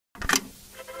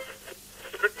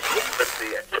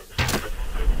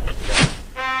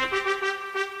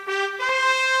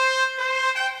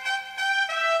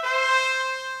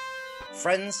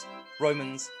Friends,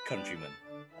 Romans, countrymen,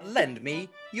 lend me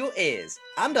your ears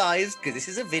and eyes, because this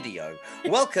is a video.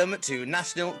 Welcome to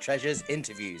National Treasures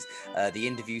Interviews, the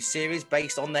interview series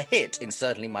based on the hit, in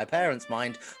certainly my parents'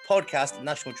 mind, podcast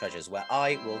National Treasures, where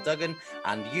I, Will Duggan,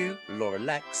 and you, Laura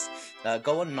Lex,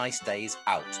 go on nice days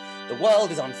out. The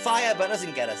world is on fire, but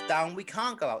doesn't get us down. We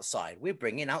can't go outside. We're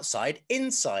bringing outside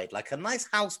inside, like a nice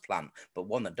house plant, but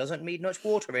one that doesn't need much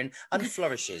water in and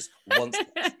flourishes once a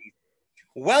season.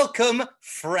 Welcome,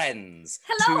 friends,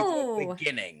 Hello. to the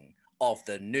beginning of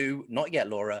the new, not yet,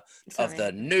 Laura, Sorry. of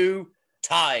the new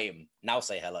time. Now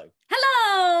say hello.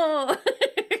 Hello.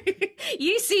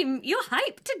 You're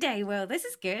hyped today, Will. This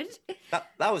is good.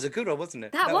 That was a good one, wasn't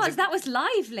it? That was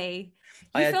lively.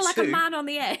 I You had feel like a two. man on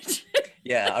the edge.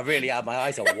 Yeah, I really am. My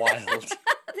eyes are wild.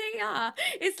 They are.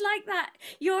 It's like that.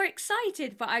 You're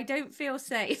excited, but I don't feel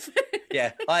safe.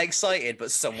 Yeah, I'm excited, but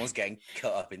someone's getting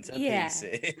cut up into Yeah.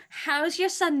 pieces. How's your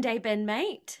Sunday been,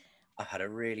 mate? I've had a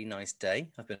really nice day.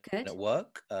 I've been Good. at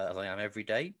work, as I am every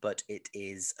day, but it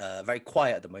is very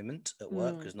quiet at the moment at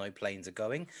work because no planes are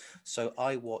going. So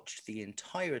I watched the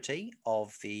entirety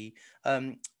of the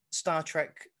Star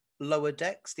Trek Lower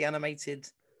Decks, the animated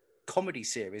comedy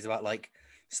series about like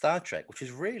Star Trek, which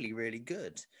is really, really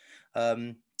good.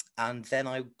 And then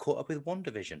I caught up with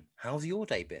WandaVision. How's your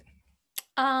day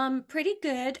been? Pretty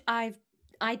good. I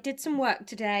did some work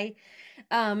today.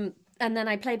 And then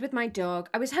I played with my dog.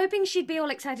 I was hoping she'd be all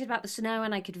excited about the snow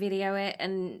and I could video it,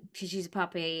 and she's a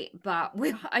puppy. But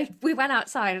we went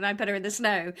outside and I put her in the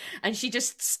snow, and she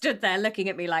just stood there looking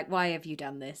at me like, "Why have you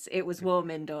done this? It was warm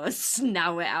indoors.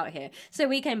 Now we're out here." So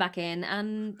we came back in,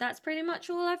 and that's pretty much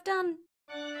all I've done.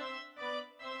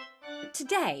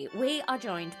 Today, we are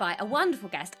joined by a wonderful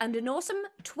guest and an awesome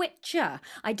Twitcher.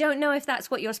 I don't know if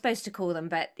that's what you're supposed to call them,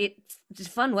 but it's a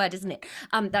fun word, isn't it?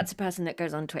 That's a person that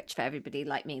goes on Twitch for everybody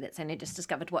like me that's only just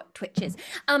discovered what Twitch is.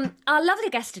 Our lovely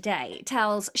guest today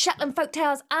tells Shetland folk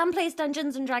tales and plays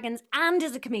Dungeons and Dragons and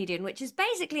is a comedian, which is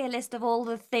basically a list of all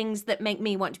the things that make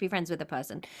me want to be friends with a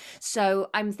person. So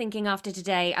I'm thinking after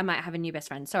today, I might have a new best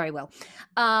friend. Sorry, Will.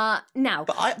 Now.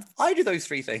 But I do those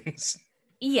three things.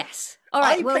 Yes. All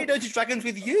right. I play Dungeons and Dragons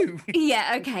with you.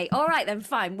 Yeah, okay. All right, then,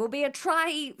 fine. We'll be a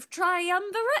triumvirate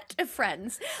of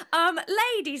friends.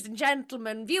 Ladies and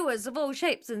gentlemen, viewers of all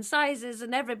shapes and sizes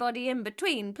and everybody in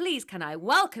between, please can I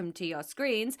welcome to your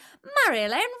screens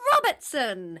Marjolein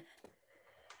Robertson.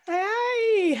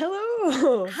 Hi,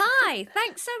 hello. Hi,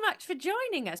 thanks so much for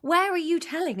joining us. Where are you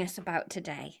telling us about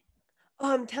today?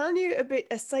 I'm telling you about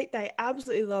a site that I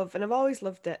absolutely love, and I've always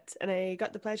loved it, and I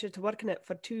got the pleasure to work on it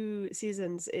for 2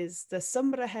 seasons, is the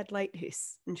Sumburgh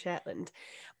Lighthouse in Shetland.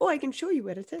 Oh, I can show you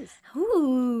where it is.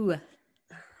 Ooh.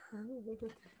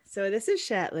 So this is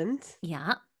Shetland.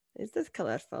 Yeah. Is this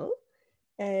colourful?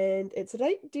 And it's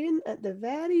right down at the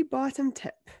very bottom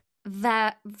tip.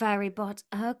 Very bottom.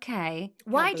 Okay.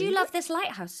 Why do you love this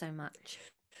lighthouse so much?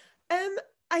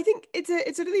 I think it's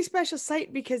a really special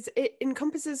site because it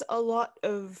encompasses a lot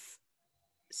of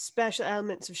special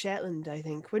elements of Shetland, I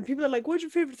think. When people are like, "What's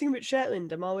your favourite thing about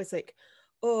Shetland?" I'm always like,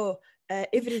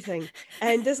 everything.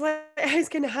 And this lighthouse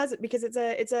kind of has it because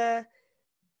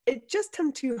it just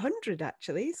turned 200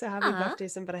 actually, so happy birthday,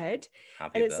 Sumburgh ahead.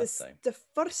 Happy And birthday. it's the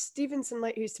first Stevenson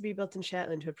lighthouse to be built in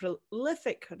Shetland, who are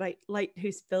prolific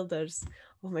lighthouse builders.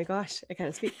 Oh my gosh, I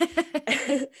can't speak.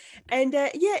 And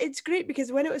yeah, it's great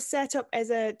because when it was set up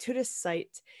as a tourist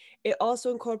site, it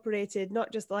also incorporated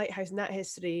not just the lighthouse and that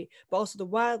history, but also the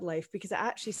wildlife, because it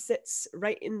actually sits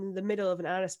right in the middle of an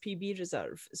RSPB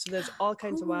reserve. So there's all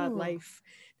kinds of wildlife.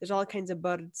 There's all kinds of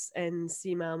birds and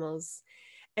sea mammals.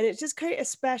 And it's just quite a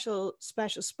special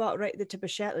spot right at the tip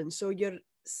of Shetland. So you're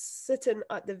sitting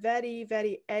at the very,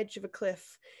 very edge of a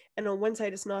cliff, and on one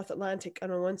side is North Atlantic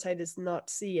and on one side is North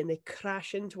Sea, and they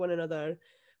crash into one another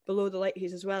below the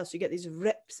lighthouse as well. So you get these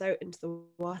rips out into the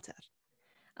water.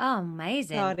 Oh,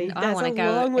 amazing. Sorry, I that's want to a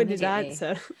go long-winded immediately.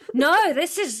 answer. No,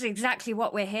 this is exactly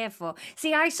what we're here for.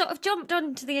 See, I sort of jumped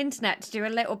onto the internet to do a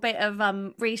little bit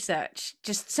of research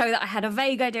just so that I had a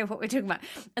vague idea of what we're talking about.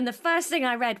 And the first thing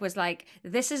I read was like,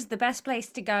 this is the best place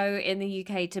to go in the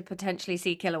UK to potentially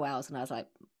see killer whales. And I was like,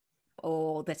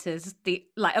 oh, this is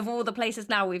of all the places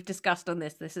now we've discussed on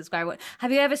this is where I want.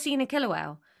 Have you ever seen a killer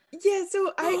whale? Yeah,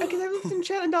 so because I've lived in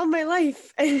Shetland all my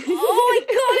life. Oh my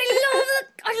God,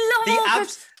 I love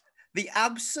it. The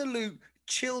absolute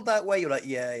chilled out way. You're like,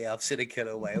 yeah, I've seen a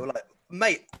killer whale. We're like,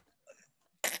 mate.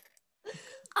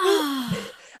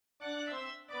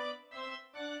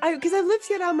 Because I've lived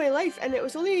here all my life, and it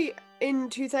was only in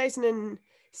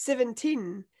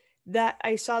 2017 that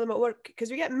I saw them at work, because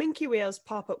we get minke whales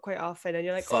pop up quite often, and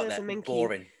you're like, Fuck oh, there's a that, minke.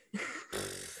 boring.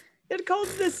 They're called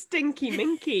the Stinky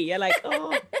Minky. You're like,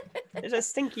 oh, there's a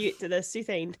stinky to the south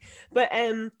end. But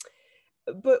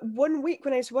one week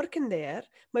when I was working there,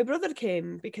 my brother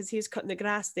came because he was cutting the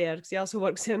grass there because he also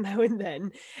works there now and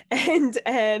then. And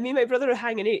me and my brother were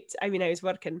hanging out. I mean, I was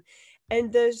working.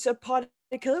 And there's a pod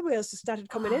of killer whales that started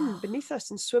coming in beneath us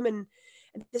and swimming.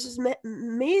 And this was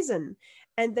amazing.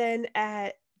 And then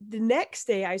the next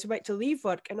day I was about to leave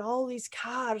work and all these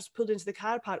cars pulled into the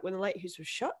car park when the lighthouse was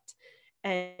shut.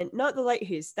 And not the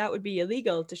lighthouse, that would be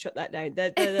illegal to shut that down,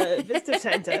 the visitor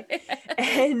centre.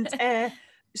 And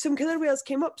some killer whales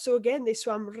came up. So again, they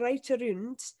swam right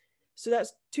around. So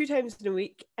that's 2 times in a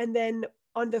week. And then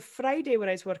on the Friday when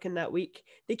I was working that week,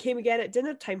 they came again at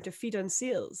dinner time to feed on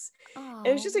seals. Oh,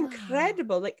 it was just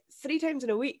incredible, like 3 times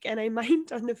in a week. And I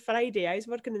mind on the Friday, I was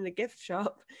working in the gift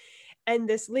shop and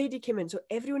this lady came in. So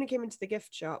everyone who came into the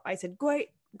gift shop, I said, go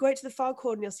out to the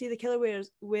foghorn, you'll see the killer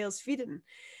whales feeding.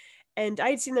 And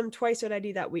I'd seen them twice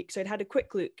already that week. So I'd had a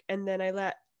quick look and then I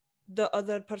let the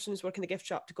other person who's working the gift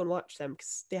shop to go and watch them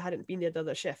because they hadn't been there the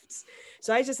other shifts.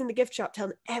 So I was just in the gift shop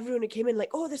telling everyone who came in, like,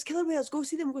 oh, there's killer whales, go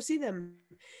see them.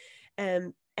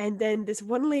 And then this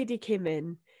one lady came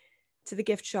in to the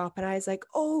gift shop and I was like,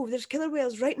 oh, there's killer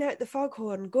whales right now at the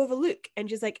foghorn, go have a look. And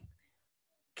she's like,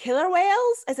 killer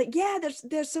whales? I was like, yeah,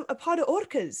 there's a pod of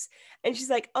orcas. And she's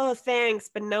like, oh, thanks,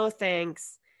 but no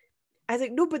thanks. I was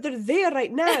like, no, but they're there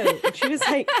right now. And she was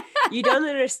like, you don't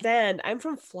understand. I'm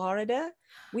from Florida.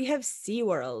 We have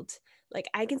SeaWorld. Like,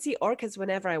 I can see orcas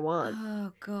whenever I want.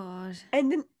 Oh, God. And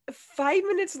then 5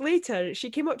 minutes later, she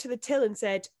came up to the till and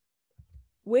said,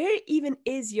 where even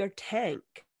is your tank?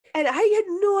 And I had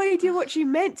no idea what she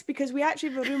meant because we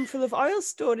actually have a room full of oil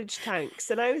storage tanks.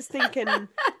 And I was thinking,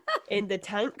 in the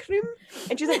tank room?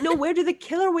 And she's like, no, where do the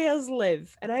killer whales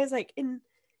live? And I was like, in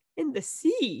the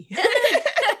sea.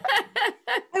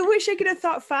 I wish I could have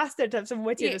thought faster to have some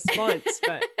witty response,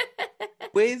 but...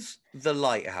 With the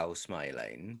lighthouse,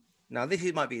 Marjolein, now this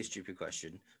might be a stupid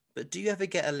question, but do you ever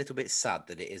get a little bit sad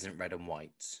that it isn't red and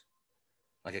white?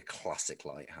 Like a classic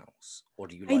lighthouse? Or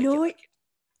do you like I know, it?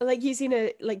 like using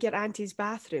your auntie's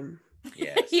bathroom.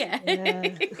 Yes. Yeah.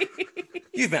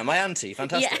 You've met my auntie,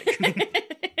 fantastic. Yeah.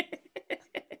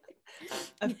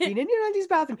 I've been in your auntie's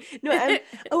bathroom. No,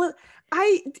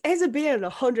 as a bear,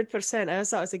 100%, I always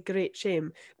thought it was a great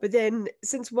shame. But then,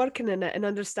 since working in it and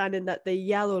understanding that the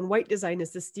yellow and white design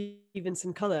is the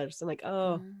Stevenson colours, I'm like,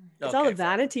 oh, it's all a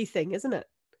vanity thing, isn't it?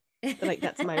 They're like,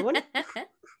 that's my one.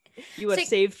 You were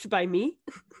saved by me.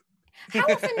 How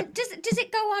often does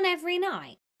it go on every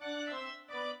night?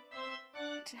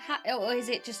 Or is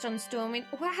it just on storming?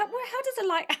 How does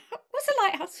what's a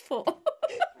lighthouse for?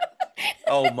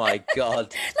 Oh my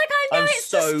God. Like, I know it's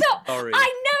to stop. Sorry.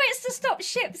 I know it's to stop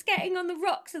ships getting on the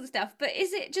rocks and stuff, but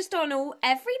is it just on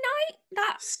every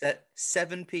night?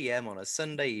 7 p.m. on a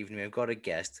Sunday evening, we've got a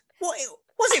guest.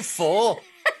 What's it for?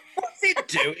 What's it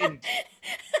doing?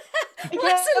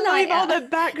 What's a lighthouse? All the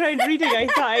background reading I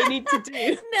thought I need to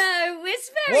do. No,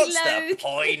 it's very low. What's the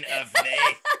point of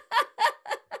this?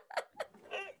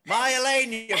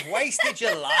 Marjolein, you've wasted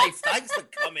your life. Thanks for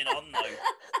coming on, though.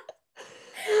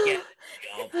 Get a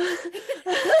job.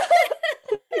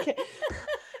 Okay.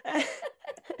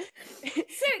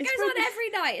 So it goes on every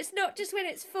night. It's not just when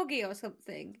it's foggy or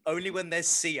something. Only when there's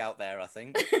sea out there, I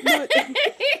think. No,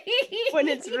 when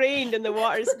it's rained and the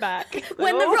water's back.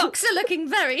 When the rocks are looking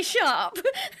very sharp.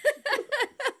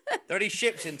 There any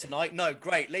ships in tonight? No,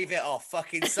 great. Leave it off.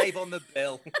 Fucking save on the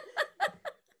bill.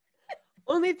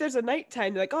 Only if there's a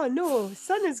nighttime. They're like, oh no,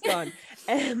 sun is gone.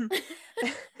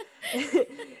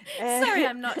 Sorry,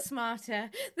 I'm not smarter.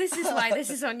 This is why this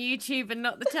is on YouTube and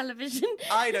not the television.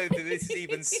 I don't think this is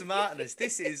even smartness.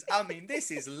 This is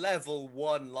level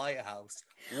 1 lighthouse.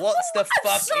 What's the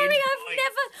fucking Sorry, point?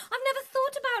 I've never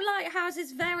thought about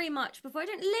lighthouses very much before. I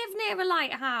don't live near a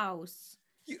lighthouse.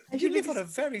 You live on a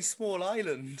very small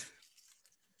island.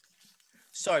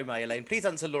 Sorry, Marjolein. Please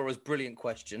answer Laura's brilliant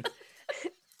question.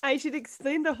 I should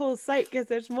explain the whole site because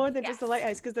there's more than just a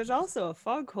lighthouse, because there's also a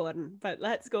foghorn. But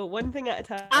let's go one thing at a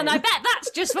time. And I bet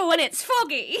that's just for when it's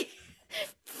foggy.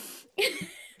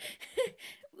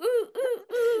 Ooh, ooh,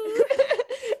 ooh.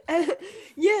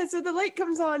 Yeah, so the light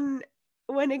comes on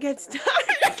when it gets dark.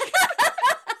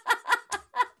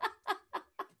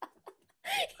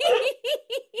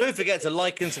 Don't forget to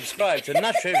like and subscribe to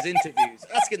Nash Trev's interviews,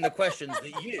 asking the questions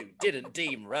that you didn't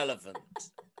deem relevant.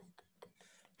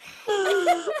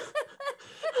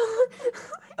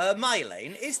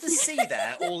 Marjolein, is the sea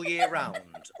there all year round,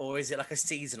 or is it like a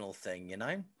seasonal thing, you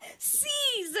know?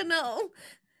 Seasonal.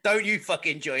 Don't you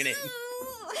fucking join in.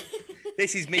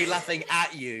 This is me laughing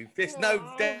at you. There's no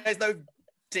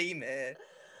team here.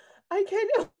 I kind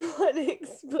of want to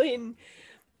explain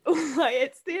why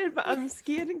it's there, but I'm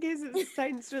scared in case it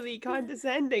sounds really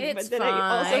condescending. It's but then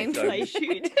I also fine. feel I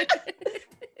should.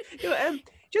 No,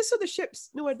 just so the ships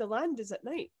know where the land is at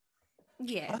night.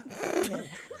 Yeah.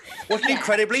 What an Yeah.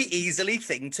 incredibly easily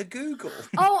thing to Google.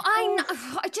 Oh, I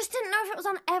know. I just didn't know if it was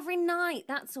on every night.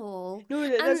 That's all. No,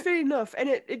 that's And- fair enough, and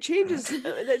it changes.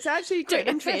 It's actually quite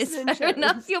Don't know if it's interesting in fair Shetland.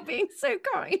 enough. You're being so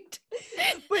kind.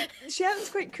 But Shetland's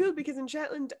quite cool because in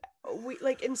Shetland, we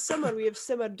like in summer we have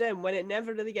simmered down when it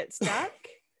never really gets dark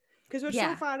because we're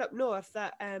Yeah. so far up north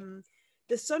that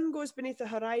the sun goes beneath the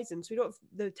horizon, so we don't have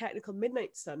the technical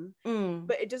midnight sun, Mm,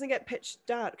 but it doesn't get pitch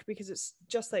dark because it's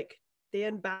just like day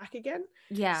and back again.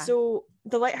 yeah. So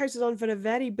the lighthouse is on for a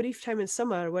very brief time in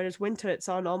summer, whereas winter it's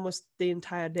on almost the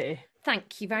entire day.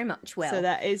 Thank you very much, Will. So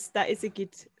that is a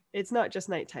good. It's not just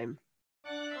nighttime.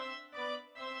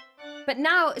 But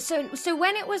now, so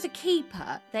when it was a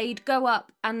keeper, they'd go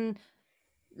up and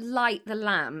light the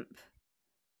lamp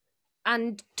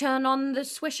and turn on the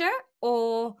swisher,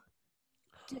 or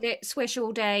did it swish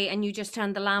all day and you just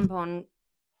turned the lamp on?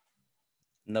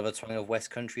 Another twang of West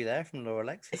Country there from Laura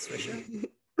Alexis Swisher.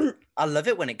 I love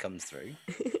it when it comes through.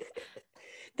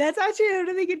 That's actually a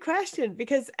really good question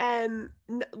because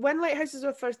when lighthouses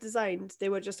were first designed, they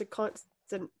were just a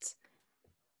constant.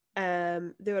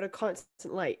 They were a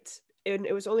constant light, and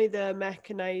it was only the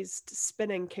mechanized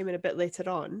spinning came in a bit later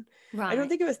on. Right. I don't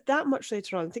think it was that much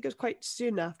later on. I think it was quite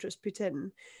soon after it was put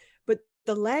in. But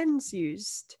the lens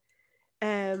used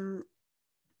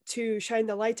to shine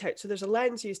the light out. So there's a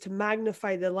lens used to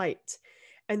magnify the light.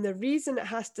 And the reason it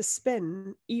has to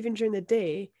spin even during the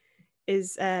day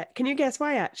is, can you guess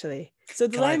why actually? So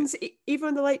the lens, even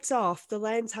when the light's off, the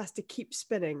lens has to keep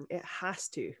spinning. It has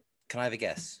to. Can I have a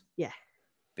guess? Yeah.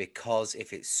 Because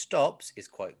if it stops, it's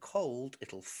quite cold,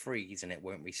 it'll freeze and it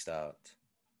won't restart.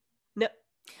 No.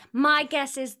 My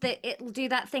guess is that it'll do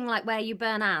that thing like where you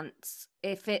burn ants.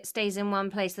 If it stays in one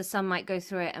place, the sun might go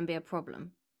through it and be a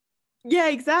problem. Yeah,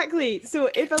 exactly. So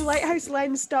if a lighthouse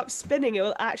lens stops spinning, it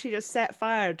will actually just set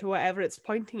fire to whatever it's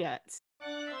pointing at,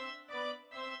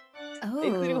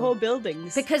 including whole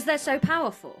buildings. Because they're so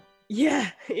powerful. Yeah.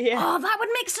 Oh, that would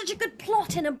make such a good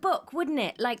plot in a book, wouldn't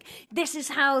it? Like, this is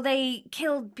how they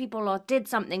killed people or did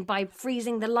something by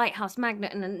freezing the lighthouse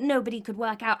magnet, and then nobody could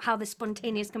work out how the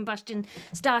spontaneous combustion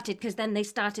started because then they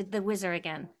started the whizzer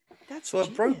again. That's So a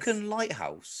genius. broken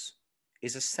lighthouse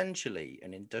is essentially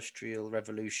an Industrial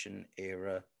Revolution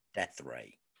era death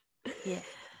ray. Yeah.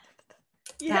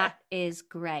 Yeah. That is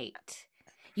great.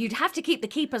 You'd have to keep the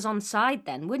keepers on side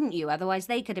then, wouldn't you? Otherwise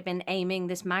they could have been aiming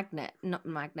this lens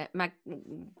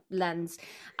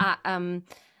at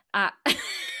I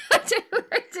don't know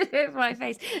what to do with my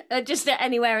face. Just at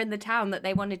anywhere in the town that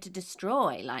they wanted to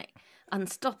destroy, like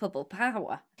unstoppable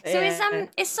power. So Yeah.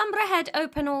 is Sumburgh Head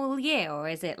open all year, or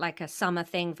is it like a summer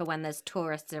thing for when there's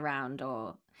tourists around,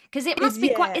 or because it must be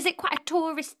quite? Yeah. Is it quite a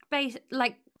tourist base,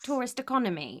 like tourist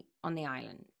economy on the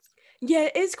island? Yeah,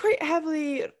 it's quite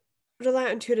heavily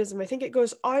reliant on tourism. I think it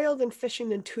goes oil, then fishing,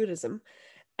 then tourism.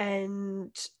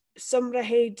 And Sumburgh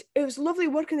Head, it was lovely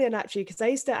working there actually, because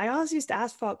I always used to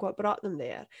ask folk what brought them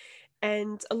there.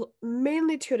 And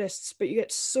mainly tourists, but you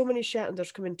get so many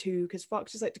Shetlanders coming too, because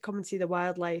folks just like to come and see the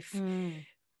wildlife.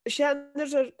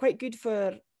 Shetlanders are quite good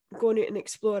for going out and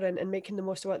exploring and making the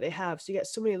most of what they have. So you get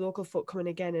so many local folk coming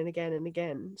again and again and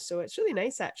again. So it's really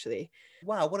nice actually.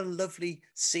 Wow, what a lovely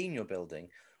scene you're building.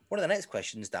 One of the next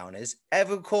questions down is,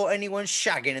 ever caught anyone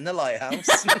shagging in the lighthouse?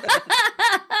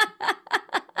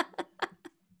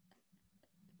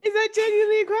 Is that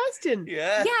genuinely a question?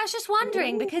 Yeah. Yeah, I was just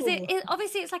wondering because Ooh. it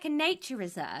obviously it's like a nature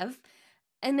reserve,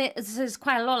 and there's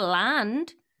quite a lot of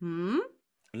land.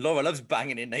 Laura loves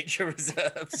banging in nature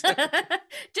reserves.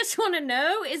 Just want to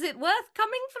know, is it worth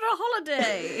coming for a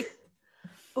holiday?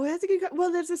 Oh, that's a good.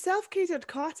 Well, there's a self-catered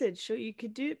cottage, so you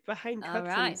could do it behind All curtains.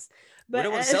 right. We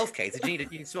don't want self-catered. You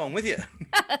need someone with you.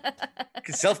 You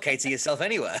can self-cater yourself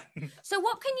anywhere. So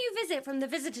what can you visit from the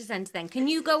visitor centre then? Can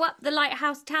you go up the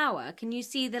lighthouse tower? Can you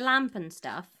see the lamp and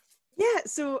stuff? Yeah.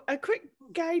 So a quick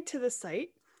guide to the site.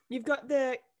 You've got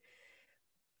the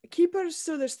keepers.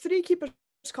 So there's 3 keepers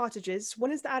cottages.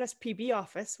 One is the RSPB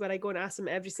office, where I go and ask them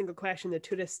every single question the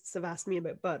tourists have asked me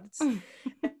about birds.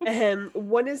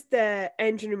 One is the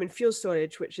engine room and fuel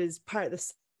storage, which is part of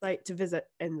the site to visit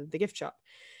in the gift shop.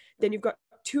 Then you've got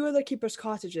 2 other keepers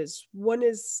cottages. One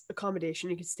is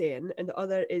accommodation you can stay in, and the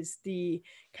other is the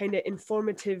kind of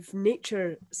informative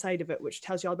nature side of it, which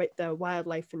tells you all about the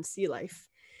wildlife and sea life.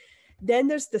 Then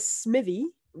there's the smithy,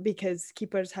 because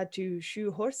keepers had to shoe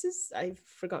horses. I've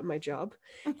forgotten my job.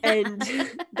 And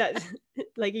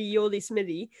like a Yoli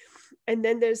smithy. And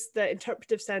then there's the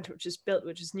interpretive centre, which is built,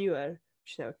 which is newer,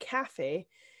 which is now a cafe.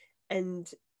 And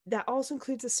that also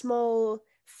includes a small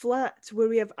flat where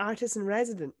we have artists in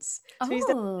residence. So we used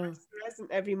to have an artist in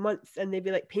residence every month, and they'd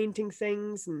be like painting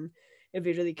things, and it'd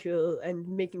be really cool, and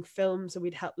making films, and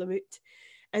we'd help them out.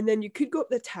 And then you could go up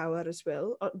the tower as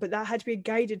well, but that had to be a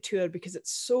guided tour because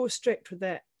it's so strict with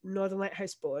the Northern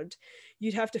Lighthouse Board.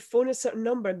 You'd have to phone a certain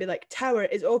number and be like, "Tower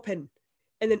is open,"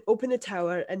 and then open the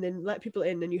tower and then let people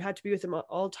in, and you had to be with them at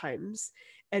all times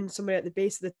and somewhere at the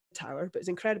base of the tower. But it's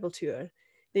an incredible tour.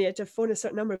 Then you had to phone a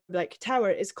certain number and be like,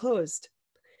 "Tower is closed."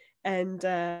 And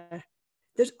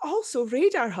there's also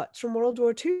radar huts from World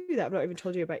War II that I've not even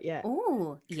told you about yet.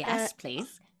 Oh, yes,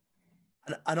 please.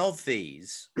 And of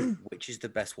these, which is the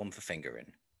best one for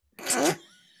fingering?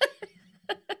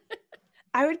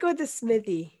 I would go with the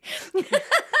smithy.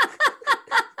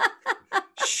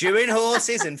 Shoeing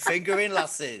horses and fingering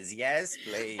lasses. Yes,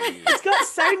 please. It's got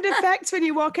sound effects when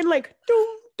you walk in, like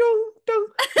dong, dong,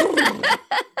 dong.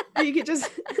 You could just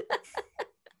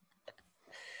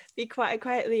be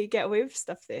quietly get away with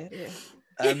stuff there. Yeah.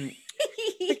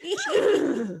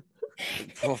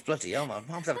 Oh, bloody hell, man. I'm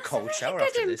going to have a cold shower Good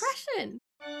after this. impression.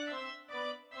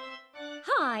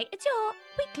 Hi, it's your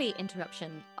weekly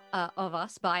interruption of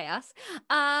us by us.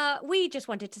 We just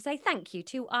wanted to say thank you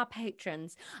to our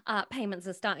patrons. Payments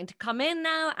are starting to come in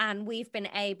now, and we've been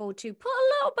able to put a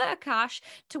little bit of cash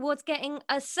towards getting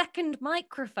a second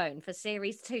microphone for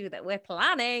series 2 that we're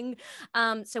planning.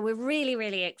 So we're really,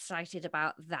 really excited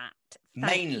about that.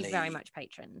 Thank you very much,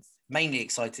 patrons. Mainly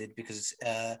excited because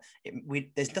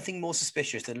there's nothing more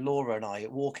suspicious than Laura and I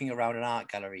walking around an art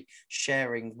gallery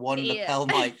sharing one lapel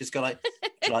mic. Just go like, do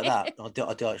you like that? I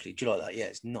do actually. Do you like that? Yeah,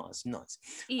 it's nice.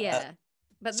 Yeah.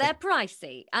 But they're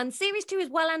pricey. And series 2 is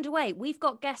well underway. We've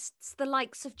got guests the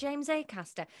likes of James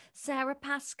Acaster, Sarah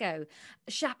Pascoe,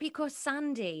 Shappy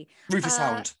Sandy, Rufus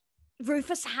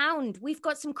Hound. We've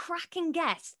got some cracking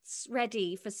guests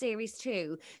ready for series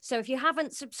 2. So if you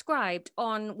haven't subscribed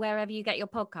on wherever you get your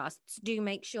podcasts, do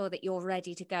make sure that you're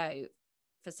ready to go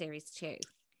for series 2.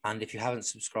 And if you haven't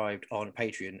subscribed on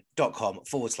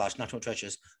patreon.com/National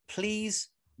Treasures, please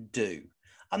do.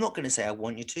 I'm not going to say I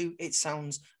want you to. It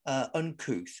sounds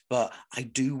uncouth, but I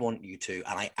do want you to,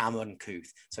 and I am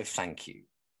uncouth. So thank you.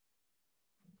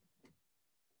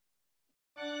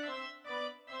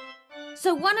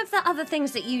 So one of the other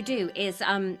things that you do is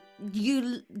I'm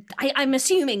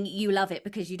assuming you love it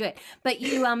because you do it, but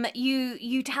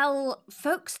you tell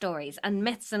folk stories and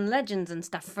myths and legends and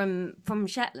stuff from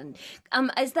Shetland.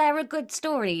 Is there a good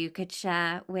story you could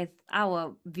share with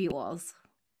our viewers?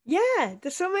 Yeah,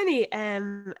 there's so many,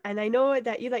 and I know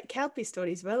that you like Kelpie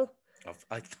stories, Will.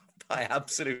 I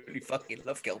absolutely fucking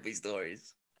love Kelpie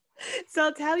stories. So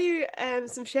I'll tell you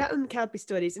some Shetland Kelpie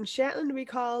stories. In Shetland, we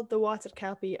call the water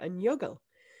Kelpie a njuggle.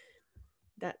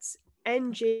 That's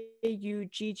Njuggle.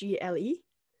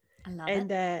 I love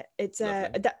and it. It's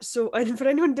and for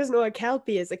anyone who doesn't know what a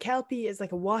Kelpie is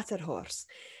like a water horse.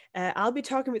 I'll be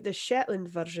talking about the Shetland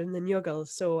version, the njuggle,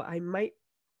 so I might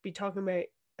be talking about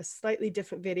a slightly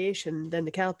different variation than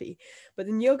the Kelpie. But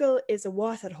the njuggle is a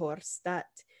water horse that,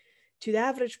 to the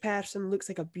average person, looks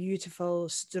like a beautiful,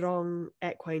 strong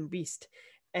equine beast.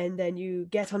 And then you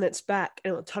get on its back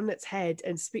and it'll turn its head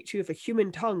and speak to you with a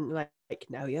human tongue, like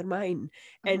now you're mine,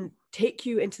 and take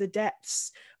you into the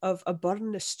depths of a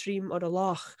burn, a stream, or a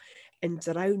loch and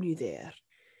drown you there.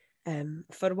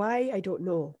 For why, I don't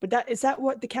know. But is that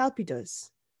what the Kelpie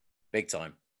does? Big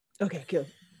time. Okay, cool.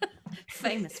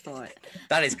 Famous for it.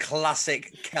 That is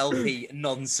classic Kelpie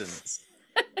nonsense.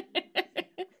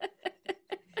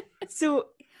 So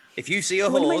if you see a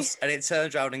horse and it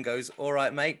turns around and goes, "All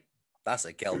right, mate," that's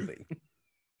a Kelpie.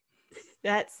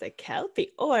 That's a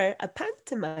Kelpie or a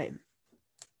pantomime.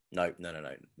 No.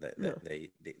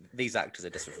 These actors are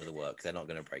desperate for the work. They're not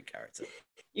going to break character.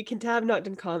 You can tell I've not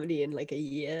done comedy in like a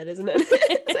year, isn't it?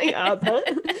 It's like,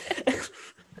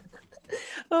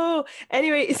 oh,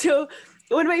 anyway, so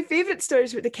one of my favourite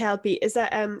stories with the Kelpie is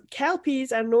that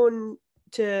Kelpies are known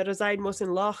to reside most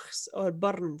in lochs or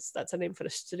burns. That's a name for a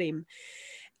stream.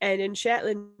 And in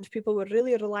Shetland, people were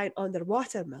really reliant on their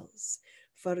water mills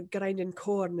for grinding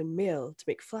corn and meal to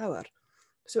make flour.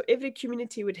 So every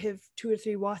community would have 2 or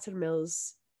 3 water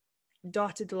mills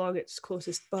dotted along its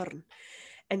closest burn.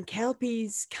 And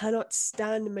Kelpies cannot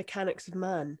stand the mechanics of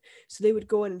man, so they would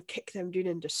go in and kick them down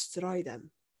and destroy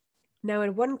them. Now,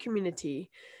 in one community,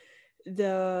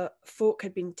 the folk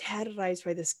had been terrorised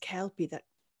by this Kelpie, that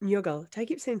njuggle. Do I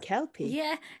keep saying Kelpie?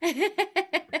 Yeah.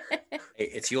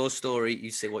 It's your story.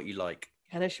 You say what you like.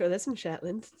 Can I show this in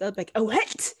Shetland? They'll be like, "Oh,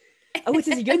 what? Oh, what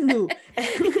is a yunnu?"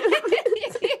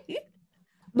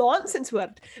 nonsense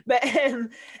word. But a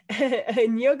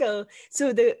Nuggle.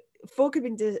 So the folk had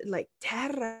been like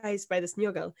terrorized by this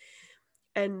Nuggle.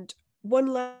 And one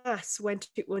lass went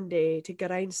out one day to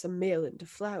grind some meal into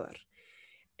flour.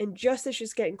 And just as she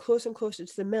was getting closer and closer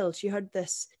to the mill, she heard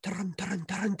this turn, turn,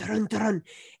 turn, turn, turn,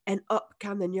 and up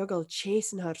came the Nuggle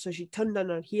chasing her. So she turned on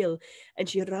her heel and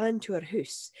she ran to her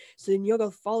house. So the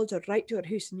Nuggle followed her right to her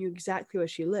house and knew exactly where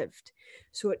she lived.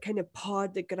 So it kind of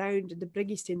pawed the ground and the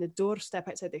briggy the doorstep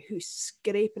outside the house,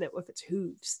 scraping it with its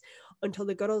hooves until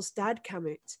the girl's dad came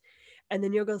out. And the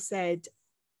Nuggle said,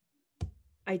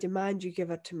 I demand you give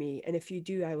her to me, and if you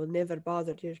do, I will never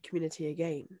bother your community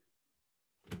again.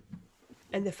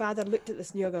 And the father looked at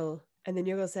this Nuggle, and the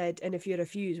Nuggle said, and if you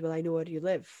refuse, well, I know where you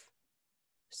live.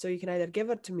 So you can either give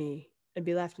her to me and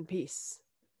be left in peace,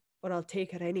 or I'll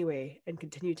take her anyway and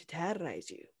continue to terrorize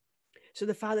you. So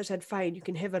the father said, fine, you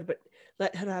can have her, but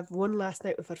let her have one last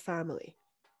night with her family.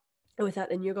 And with that,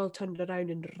 the Nuggle turned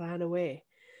around and ran away.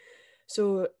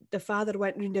 So the father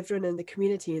went around everyone in the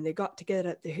community, and they got together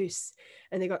at the house,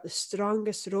 and they got the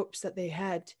strongest ropes that they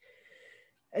had,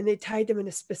 and they tied them in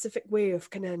a specific way of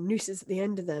kind of nooses at the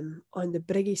end of them on the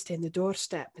briggy on the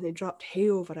doorstep, and they dropped hay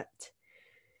over it.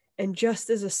 And just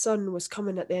as the sun was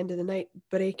coming at the end of the night,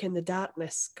 breaking the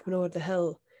darkness, coming over the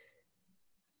hill,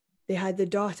 they had the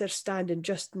daughter standing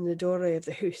just in the doorway of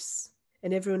the house,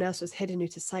 and everyone else was hidden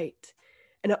out of sight.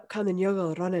 And up came the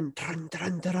Nuggle running,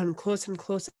 closer and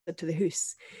closer to the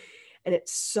house. And it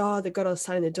saw the girl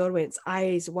standing in the doorway, its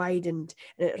eyes widened,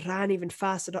 and it ran even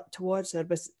faster up towards her.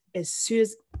 But as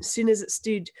soon as it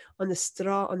stood on the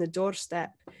straw on the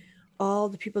doorstep, all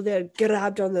the people there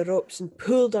grabbed on the ropes and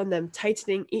pulled on them,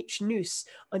 tightening each noose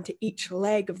onto each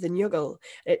leg of the Nuggle.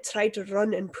 It tried to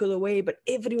run and pull away, but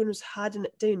everyone was holding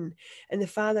it down. And the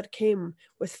father came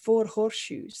with 4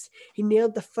 horseshoes. He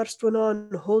nailed the first one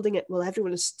on, holding it while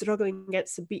everyone was struggling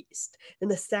against the beast, then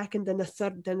the second, then the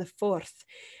third, then the fourth.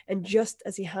 And just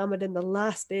as he hammered in the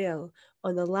last nail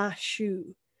on the last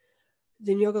shoe,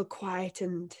 the Nuggle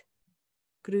quietened,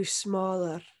 grew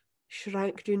smaller,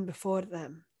 shrank down before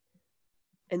them.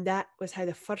 And that was how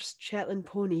the first Shetland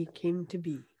pony came to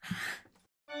be.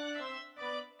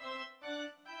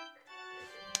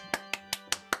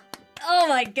 Oh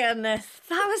my goodness,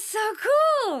 that was so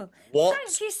cool. What?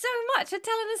 Thank you so much for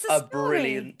telling us a story.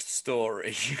 Brilliant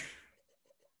story.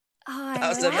 Oh,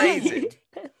 That's amazing.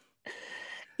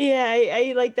 Yeah,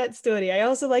 I like that story. I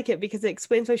also like it because it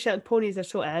explains why Shetland ponies are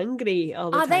so angry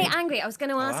all the time. Are they angry? I was going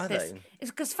to ask this. They?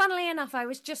 It's because, funnily enough, I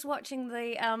was just watching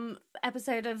the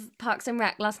episode of Parks and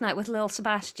Rec last night with Lil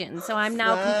Sebastian, so I'm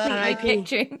now completely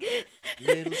picturing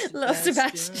Lil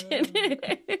Sebastian.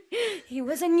 He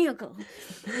was a Nuggle.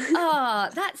 Oh,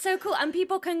 that's so cool. And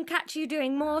people can catch you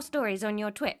doing more stories on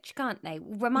your Twitch, can't they?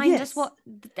 Remind us what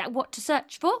to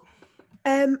search for.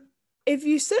 If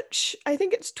you search, I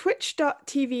think it's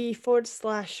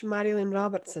twitch.tv/Marjolein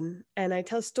Robertson, and I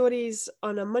tell stories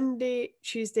on a Monday,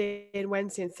 Tuesday, and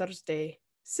Wednesday and Thursday.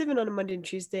 7 on a Monday and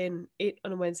Tuesday, and 8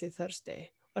 on a Wednesday and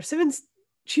Thursday. Or 7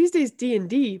 Tuesday's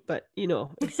D&D, but you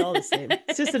know, it's all the same.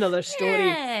 It's just another story.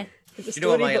 Yeah. You know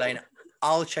what, Marjolein?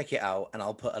 I'll check it out and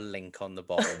I'll put a link on the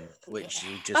bottom, which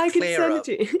you just I clear can up.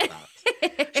 send it to you.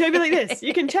 Should I be like this?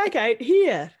 You can check out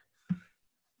here.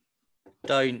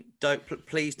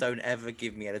 Please don't ever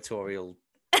give me editorial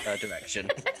direction.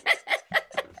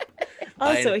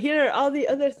 Also, here are all the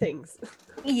other things.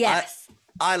 Yes.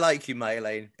 I like you,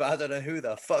 Marjolein, but I don't know who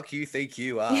the fuck you think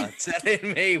you are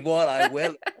telling me what I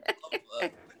will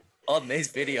on this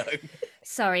video.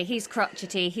 Sorry, he's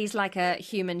crotchety. He's like a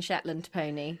human Shetland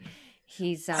pony.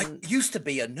 He's I used to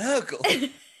be a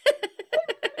Nurgle.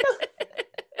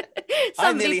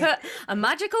 Somebody put a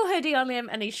magical hoodie on him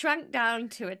and he shrank down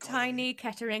to a tiny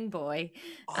Kettering boy.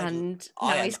 And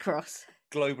now he's cross.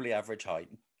 Globally average height,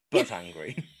 but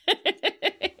angry.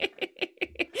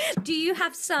 Do you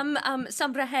have some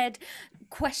Sumburgh head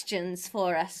questions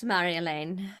for us,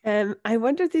 Marjolein? I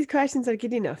wonder if these questions are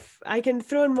good enough. I can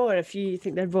throw in more if you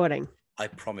think they're boring. I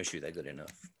promise you they're good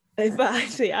enough. But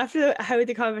actually, after how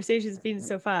the conversation's been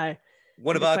so far,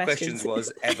 one of our questions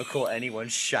was, ever caught anyone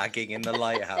shagging in the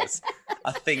lighthouse?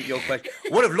 I think your question...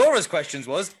 One of Laura's questions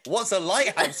was, what's a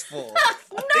lighthouse for?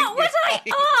 That's not what I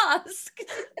asked.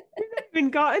 We've not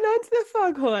even gotten onto the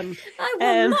foghorn. I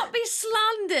will not be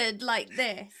slandered like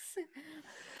this.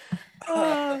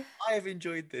 I have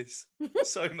enjoyed this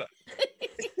so much.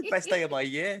 It's the best day of my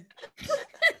year.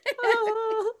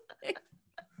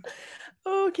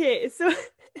 Okay, so...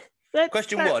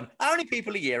 Question 1. How many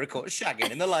people a year are caught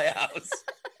shagging in the lighthouse?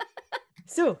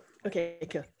 So, okay,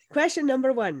 cool. Question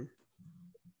number 1.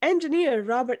 Engineer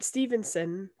Robert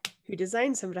Stevenson, who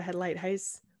designed Sumburgh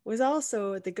Lighthouse, was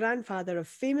also the grandfather of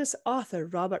famous author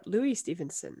Robert Louis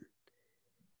Stevenson.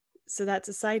 So that's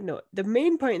a side note. The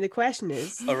main point of the question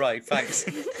is... All right, thanks.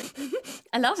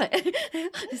 I love it.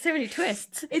 There's so many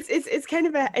twists. It's kind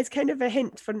of a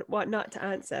hint for what not to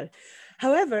answer.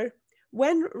 However,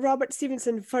 when Robert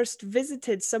Stevenson first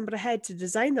visited Sumburgh to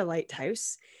design the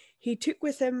lighthouse, he took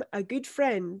with him a good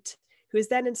friend who was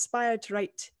then inspired to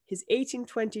write his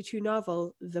 1822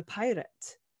 novel, The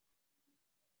Pirate.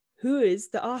 Who is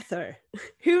the author?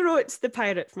 Who wrote The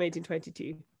Pirate from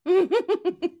 1822?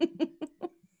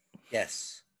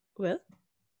 Yes. Well?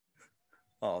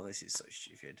 Oh, this is so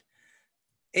stupid.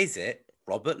 Is it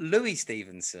Robert Louis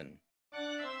Stevenson?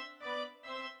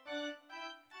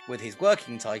 With his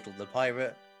working title, The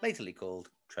Pirate, latterly called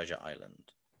Treasure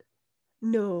Island.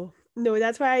 No,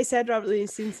 that's why I said Robert Louis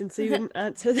Stevenson, so you wouldn't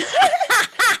answer that.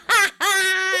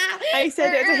 I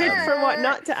said it was a hint for what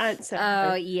not to answer.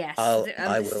 Oh, yes.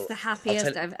 This is the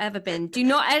happiest I've ever been. Do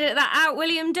not edit that out,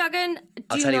 William Duggan.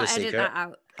 Do not edit that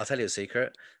out. I'll tell you a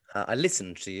secret. I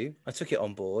listened to you. I took it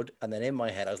on board. And then in my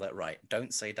head, I was like, right,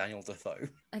 don't say Daniel Defoe.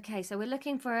 Okay, so we're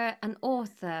looking for an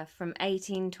author from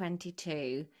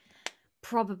 1822,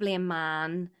 probably a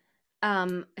man,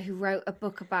 who wrote a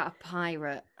book about a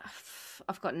pirate.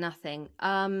 I've got nothing.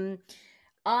 I'm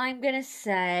going to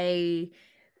say...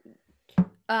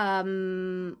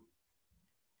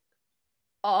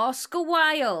 Oscar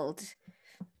Wilde.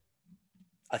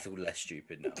 I feel less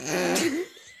stupid now.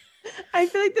 I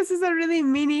feel like this is a really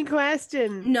meanie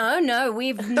question. No,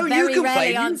 we very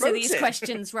rarely answer these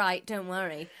questions right. Don't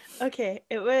worry. Okay,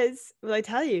 it was. Will I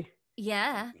tell you?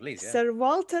 Yeah. Please, yeah. Sir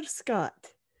Walter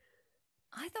Scott.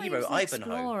 I thought he was an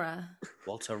explorer.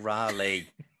 Walter Raleigh.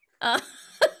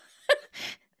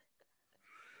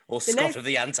 Or Scott of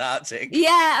the Antarctic.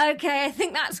 Yeah, okay. I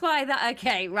think that's why that...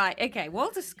 Okay, right. Okay,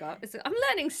 Walter Scott. I'm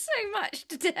learning so much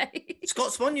today.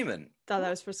 Scott's Monument. Thought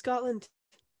that was for Scotland.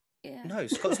 Yeah. No,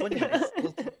 Scott's Monument.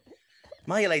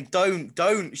 Marjolein, don't.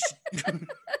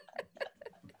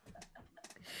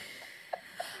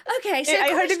 Okay, so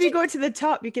I heard if you go to the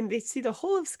top, you can see the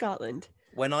whole of Scotland.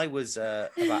 When I was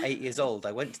about 8 years old,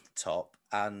 I went to the top,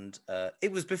 and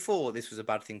it was before this was a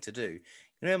bad thing to do.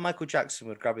 You know, Michael Jackson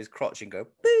would grab his crotch and go,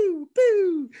 boo,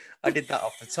 boo. I did that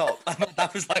off the top.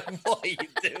 That was like, what are you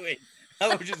doing?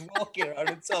 I was just walking around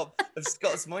the top of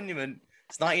Scott's Monument.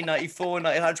 It's 1994,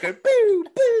 1995. I just go, boo,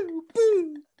 boo,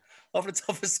 boo. Off the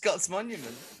top of Scott's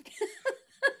Monument.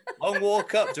 Long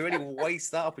walk up to really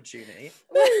waste that opportunity.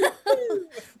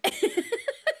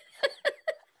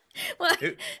 Well,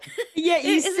 yeah,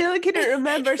 you still couldn't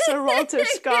remember Sir Walter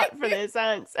Scott for this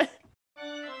answer.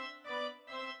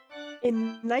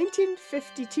 In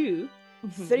 1952,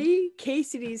 3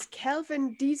 K-Series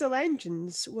Kelvin diesel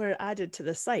engines were added to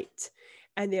the site,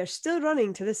 and they are still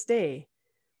running to this day.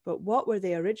 But what were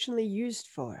they originally used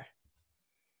for?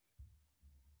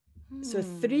 So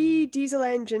 3 diesel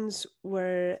engines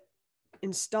were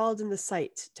installed in the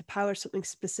site to power something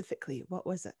specifically. What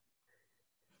was it?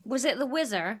 Was it the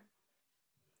Whizzer?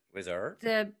 Whizzer?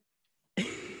 The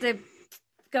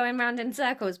going round in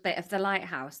circles bit of the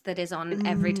lighthouse that is on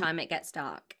every time it gets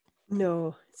dark?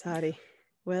 No, sorry.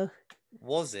 Well,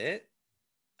 was it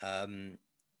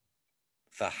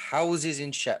for houses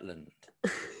in Shetland?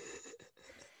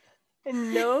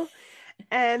 No.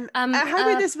 How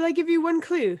about this? Will I give you one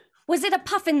clue? Was it a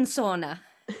puffin sauna?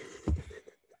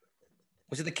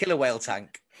 Was it the killer whale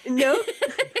tank? No.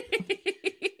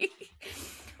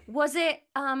 Was it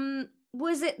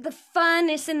the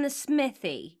furnace in the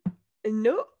smithy?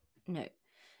 No. No.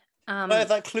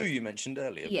 That clue you mentioned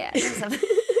earlier. Yeah.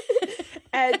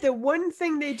 The one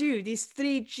thing they do, these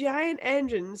 3 giant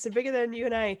engines, they're bigger than you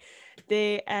and I,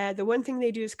 the one thing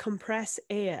they do is compress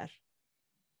air.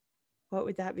 What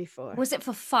would that be for? Was it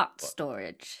for fart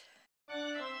storage?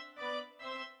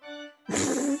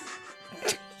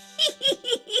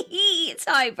 It's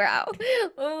highbrow.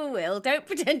 Oh, Will, don't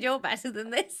pretend you're better than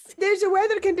this. There's a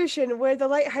weather condition where the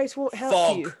lighthouse won't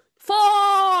help you.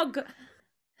 Fog!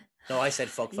 No, I said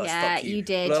fog first. Yeah, Fuck you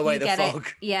did. Blow away you the get fog.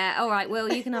 It. Yeah, all right,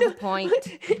 Will, you can have a point.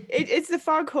 It's the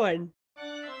foghorn.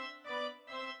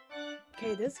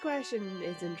 Okay, this question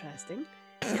is interesting.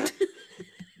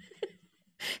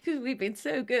 Because we've been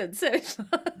so good so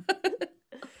far.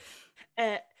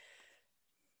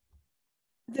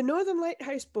 The Northern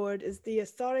Lighthouse Board is the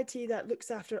authority that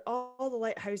looks after all the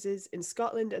lighthouses in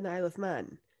Scotland and the Isle of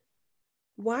Man.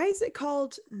 Why is it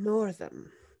called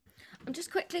Northern? I'm just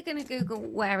quickly going to Google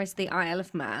where is the Isle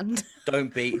of Man.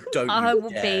 Don't I will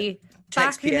be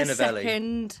back in a Novelli.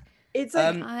 second. It's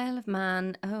like Isle of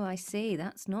Man. Oh, I see.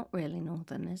 That's not really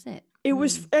northern, is it? It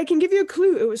was, I can give you a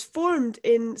clue. It was formed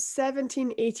in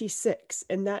 1786,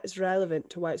 and that is relevant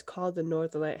to why it's called the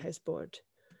Northern Lighthouse Board.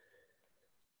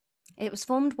 It was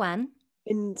formed when?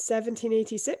 In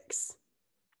 1786.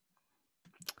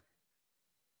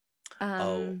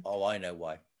 Oh, I know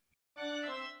why.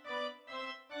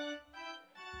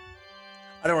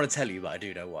 I don't want to tell you, but I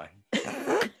do know why.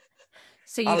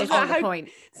 So you just got the point.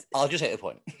 I'll just hit the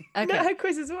point. Okay. Not how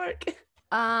quizzes work.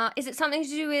 Is it something to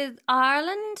do with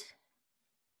Ireland?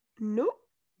 Nope.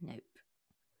 Nope.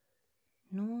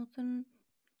 Northern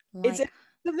It's Light.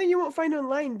 something you won't find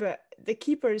online, but the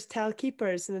keepers tell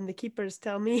keepers, and then the keepers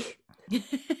tell me.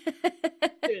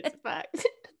 It's a fact.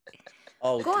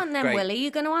 Oh, Go on then, great. Willie.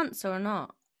 You going to answer or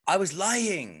not? I was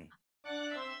lying.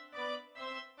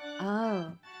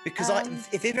 Oh. Because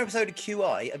if in an episode of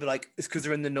QI, I'd be like, it's because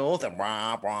they're in the north and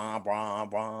rah, rah, rah,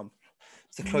 rah.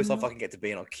 It's the closest I can get to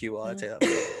being on QI. I'll tell you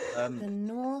that. The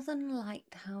Northern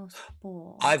Lighthouse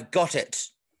Board. I've got it.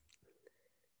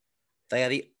 They are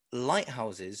the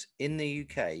lighthouses in the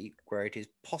UK where it is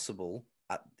possible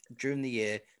during the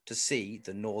year to see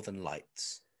the northern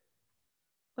lights.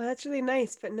 Well, that's really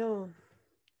nice, but no.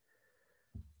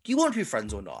 Do you want to be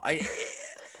friends or not?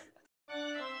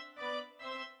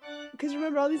 Because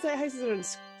remember, all these lighthouses are in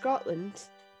Scotland.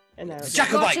 And now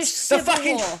Jacobites, the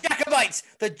fucking Jacobites,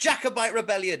 the Jacobite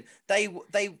rebellion.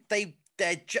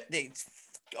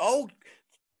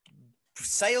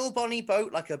 Sail bonny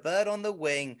boat like a bird on the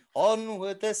wing.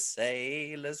 Onward the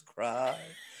sailors cry.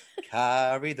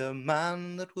 Carry the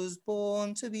man that was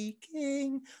born to be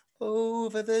king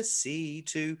over the sea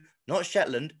to not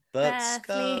Shetland, but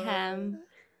Bethlehem.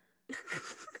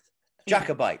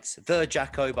 Jacobites, the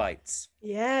Jacobites.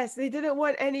 Yes, they didn't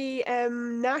want any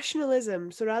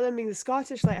nationalism. So rather than being the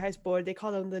Scottish Lighthouse Board, they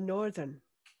call them the Northern.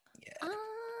 Yeah.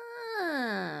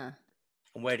 Ah.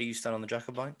 And where do you stand on the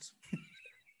Jacobites?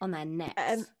 On their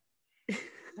necks.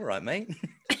 All right, mate.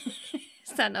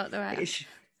 Is that not the right?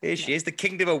 Here she is. The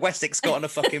Kingdom of Wessex got on a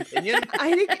fucking opinion.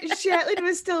 I think Shetland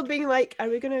was still being like, are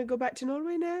we going to go back to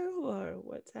Norway now? Or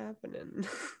what's happening?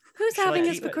 Who's having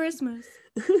us for Christmas?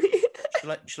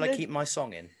 Shall I keep my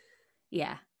song in?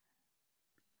 Yeah.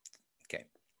 Okay.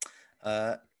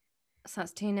 So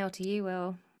that's 2-0 to you,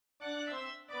 Will.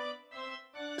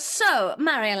 So,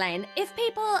 Marjolein, if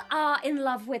people are in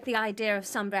love with the idea of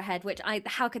Sumburgh Head,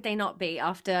 how could they not be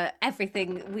after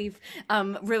everything we've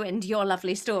ruined your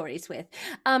lovely stories with?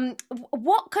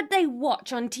 What could they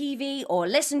watch on TV or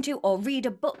listen to or read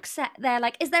a book set there?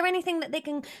 Like, is there anything that they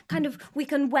can we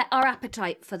can whet our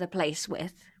appetite for the place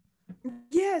with?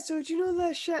 Yeah, so do you know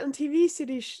the Shetland TV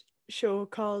series show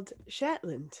called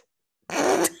Shetland?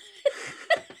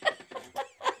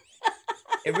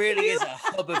 It really is a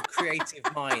hub of creative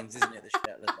minds, isn't it, the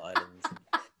Shetland Islands?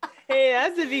 Hey,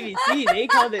 that's the BBC. They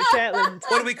called it Shetland.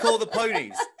 What do we call the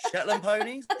ponies? Shetland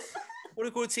ponies? What do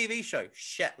we call a TV show?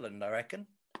 Shetland, I reckon.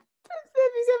 Have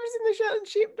you ever seen the Shetland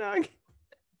sheepdog?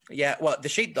 Yeah, well, the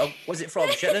sheepdog, what's it from?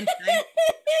 Shetland?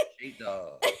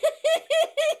 Sheepdog. Do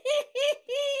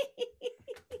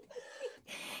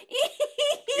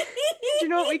you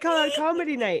know what we call our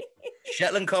comedy night?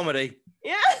 Shetland comedy.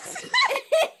 Yes.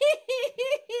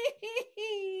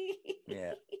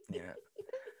 Yeah.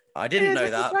 I didn't know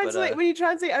that. But, when you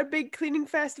translate our big cleaning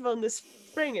festival in the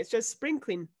spring, it's just spring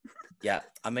clean. Yeah,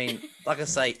 I mean, like I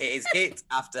say, it is hit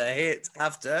after hit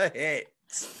after hit.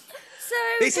 So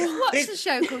what's the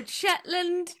show called?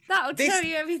 Shetland? That'll tell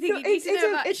you everything you need to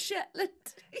know about Shetland.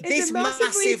 This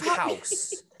massive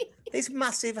house. This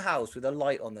massive house with a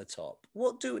light on the top.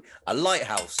 A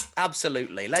lighthouse?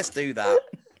 Absolutely. Let's do that.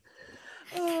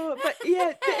 Oh, but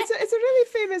yeah, it's a really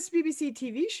famous BBC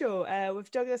TV show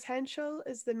with Douglas Henshall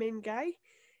as the main guy.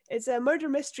 It's a murder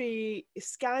mystery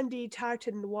Scandi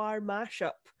tartan noir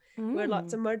mashup where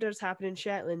lots of murders happen in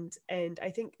Shetland, and I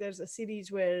think there's a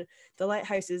series where the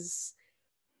lighthouse is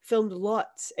filmed a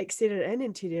lot exterior and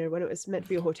interior when it was meant to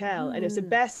be a hotel, and it's the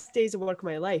best days of work of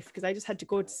my life because I just had to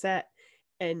go to set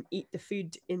and eat the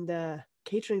food in the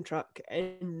catering truck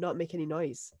and not make any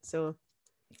noise. So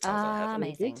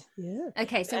amazing. Yeah.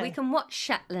 Okay, so we can watch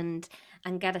Shetland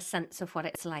and get a sense of what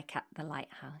it's like at the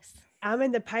lighthouse. I'm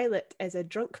in the pilot as a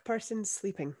drunk person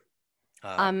sleeping.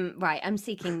 Right, I'm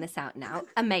seeking this out now.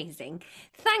 Amazing.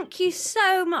 Thank you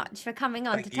so much for coming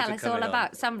on to tell us all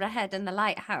about Sumburgh Head and the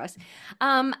lighthouse.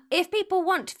 If people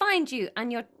want to find you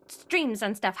and your streams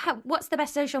and stuff, what's the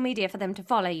best social media for them to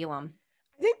follow you on?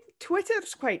 I think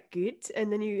Twitter's quite good,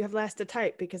 and then you have less to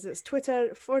type because it's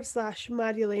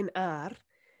Twitter/Marjolein R.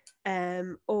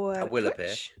 Or will Twitch,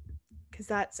 appear because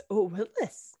that's will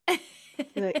this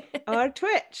or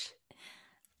Twitch.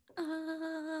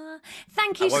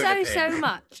 Thank you won't so, appear. so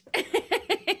much.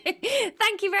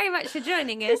 Thank you very much for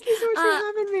joining us. Thank you so much for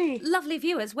having me. Lovely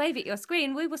viewers, wave at your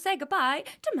screen. We will say goodbye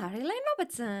to Marjolein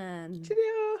Robertson.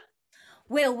 Cheerio.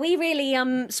 Will, we really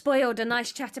spoiled a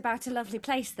nice chat about a lovely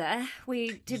place there.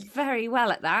 We did very well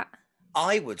at that.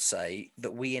 I would say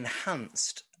that we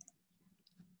enhanced,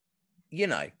 you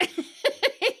know.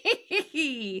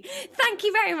 Thank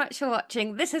you very much for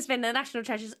watching. This has been the National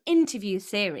Treasures interview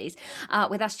series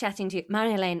with us chatting to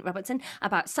Marjolein Robertson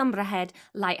about Sumburgh Head,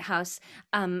 Lighthouse,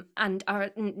 and our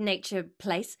nature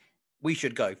place. We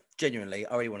should go. Genuinely,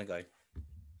 I really want to go.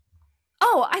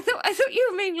 Oh, I thought you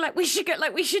were meaning like we should go,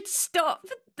 like we should stop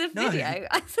the No. video.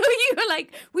 I thought you were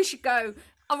like, we should go.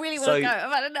 I really want to go.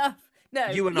 I've had enough. No,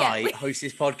 You and yeah, I host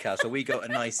this podcast where we go to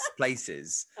nice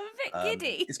places. I'm a bit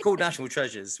giddy. It's called National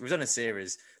Treasures. We've done a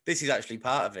series. This is actually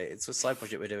part of it. It's a side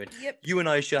project we're doing. Yep. You and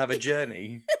I should have a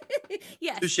journey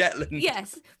Yes. to Shetland.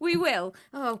 Yes, we will.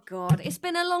 Oh God, it's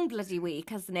been a long bloody week,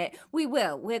 hasn't it? We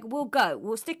will. We'll go.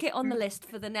 We'll stick it on the list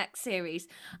for the next series.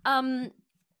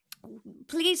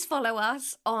 Please follow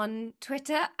us on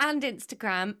Twitter and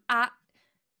Instagram at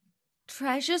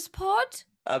TreasuresPod.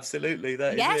 Absolutely,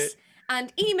 that is Yes. it.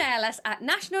 And email us at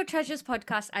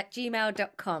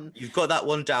nationaltreasurespodcast@gmail.com. You've got that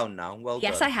one down now. Well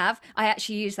Yes, done. I have. I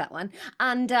actually use that one.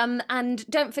 And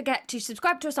don't forget to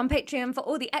subscribe to us on Patreon for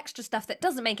all the extra stuff that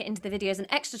doesn't make it into the videos and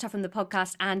extra stuff from the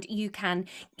podcast. And you can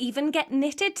even get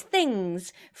knitted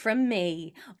things from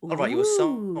me. I'll write you a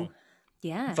song Ooh.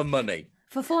 Yeah. for money.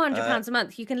 For £400 a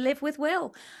month, you can live with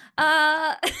Will.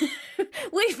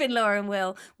 We've been Laura and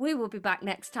Will. We will be back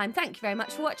next time. Thank you very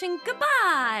much for watching.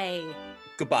 Goodbye.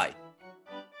 Goodbye.